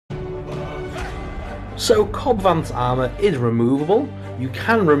So Cobb Vanth's armour is removable. You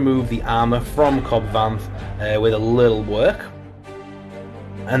can remove the armour from Cobb Vanth with a little work,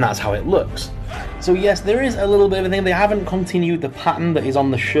 and that's how it looks. So yes, there is a little bit of a thing. They haven't continued the pattern that is on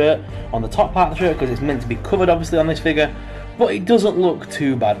the shirt, on the top part of the shirt, because it's meant to be covered obviously on this figure, but it doesn't look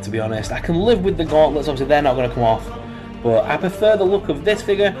too bad, to be honest. I can live with the gauntlets, obviously they're not going to come off, but I prefer the look of this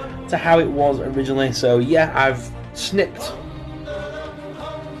figure to how it was originally. So yeah, I've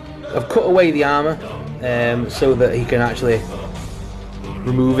cut away the armour so that he can actually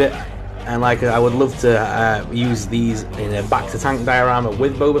remove it, and like I would love to use these in a back to tank diorama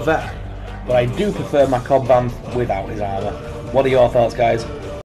with Boba Fett, but I do prefer my Cobb Vanth without his armour. What are your thoughts, guys?